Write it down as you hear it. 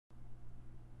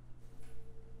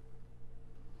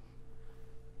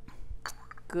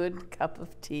good cup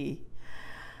of tea.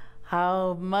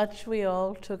 How much we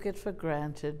all took it for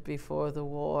granted before the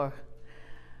war.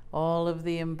 All of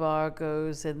the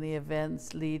embargoes and the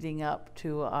events leading up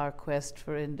to our quest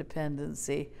for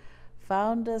independency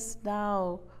found us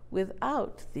now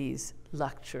without these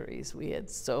luxuries we had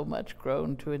so much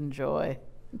grown to enjoy.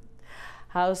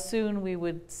 How soon we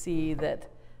would see that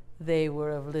they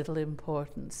were of little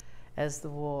importance as the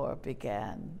war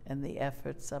began and the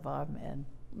efforts of our men.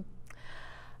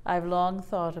 I've long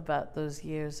thought about those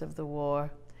years of the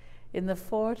war. In the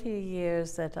 40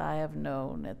 years that I have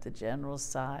known at the General's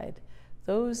side,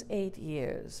 those 8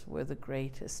 years were the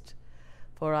greatest,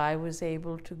 for I was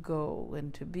able to go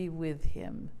and to be with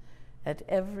him at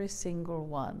every single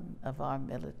one of our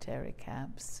military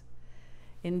camps.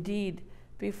 Indeed,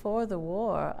 before the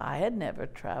war, I had never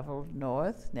traveled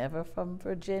north, never from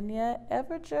Virginia,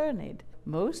 ever journeyed.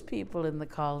 Most people in the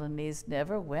colonies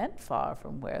never went far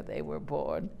from where they were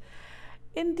born.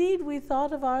 Indeed, we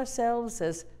thought of ourselves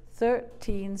as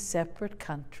 13 separate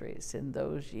countries in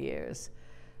those years,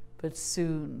 but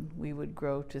soon we would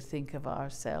grow to think of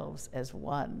ourselves as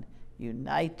one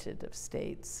united of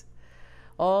states.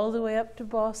 All the way up to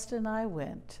Boston I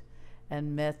went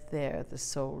and met there the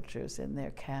soldiers in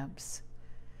their camps.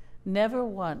 Never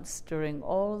once during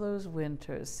all those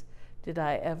winters did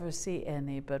I ever see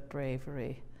any but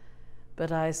bravery,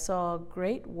 but I saw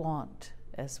great want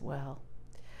as well.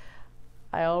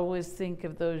 I always think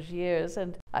of those years,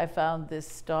 and I found this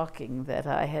stocking that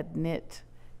I had knit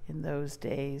in those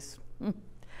days.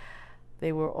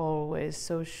 They were always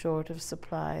so short of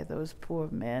supply, those poor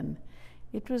men.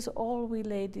 It was all we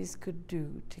ladies could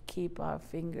do to keep our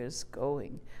fingers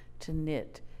going, to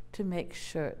knit, to make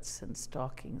shirts and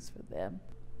stockings for them.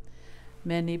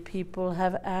 Many people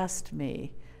have asked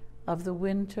me of the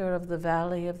winter of the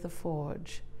Valley of the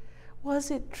Forge. Was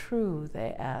it true,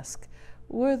 they ask,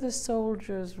 were the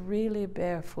soldiers really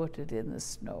barefooted in the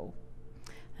snow?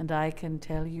 And I can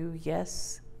tell you,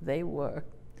 yes, they were.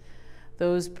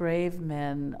 Those brave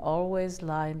men always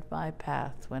lined my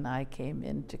path when I came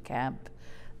into camp.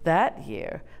 That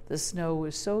year, the snow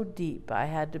was so deep I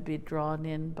had to be drawn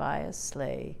in by a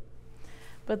sleigh.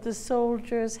 But the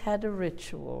soldiers had a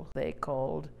ritual they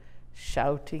called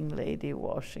shouting Lady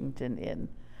Washington in.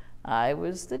 I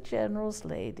was the General's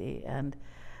lady, and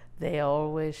they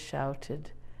always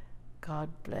shouted, "God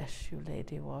bless you,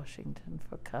 Lady Washington,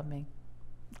 for coming.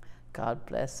 God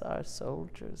bless our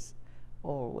soldiers,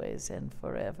 always and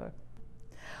forever."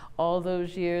 All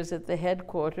those years at the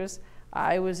headquarters,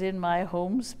 I was in my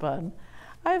homespun.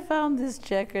 I found this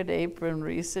checkered apron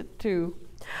recent too.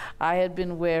 I had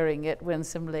been wearing it when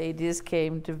some ladies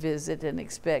came to visit and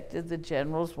expected the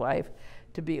General's wife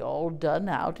to be all done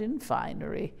out in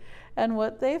finery. And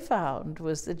what they found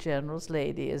was the General's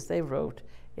lady, as they wrote,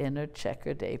 in her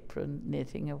checkered apron,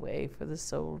 knitting away for the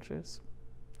soldiers.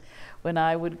 When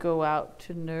I would go out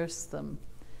to nurse them,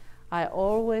 I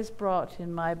always brought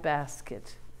in my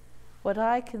basket what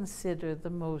I consider the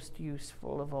most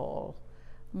useful of all,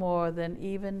 more than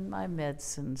even my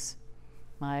medicines,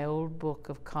 my old book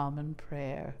of common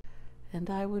prayer, and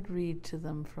I would read to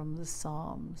them from the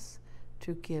Psalms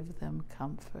to give them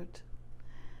comfort.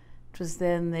 'Twas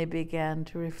then they began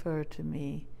to refer to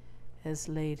me as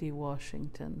Lady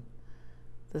Washington,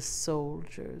 the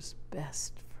soldier's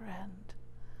best friend,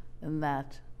 and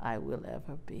that I will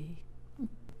ever be.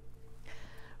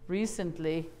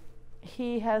 Recently,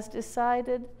 he has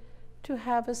decided to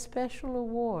have a special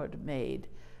award made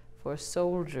for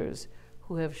soldiers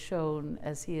who have shown,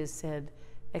 as he has said,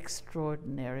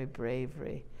 extraordinary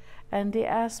bravery. And he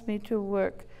asked me to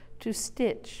work to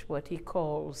stitch what he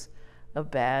calls a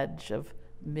badge of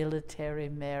military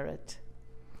merit.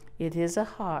 It is a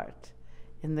heart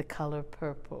in the color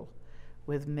purple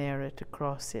with merit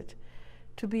across it,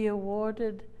 to be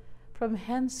awarded from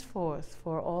henceforth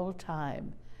for all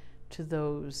time to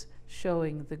those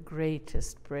showing the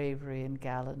greatest bravery and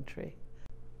gallantry.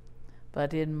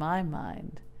 But in my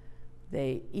mind,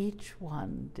 they each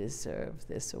one deserve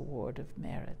this award of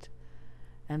merit,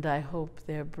 and I hope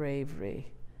their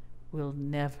bravery will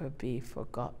never be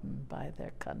forgotten by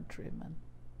their countrymen.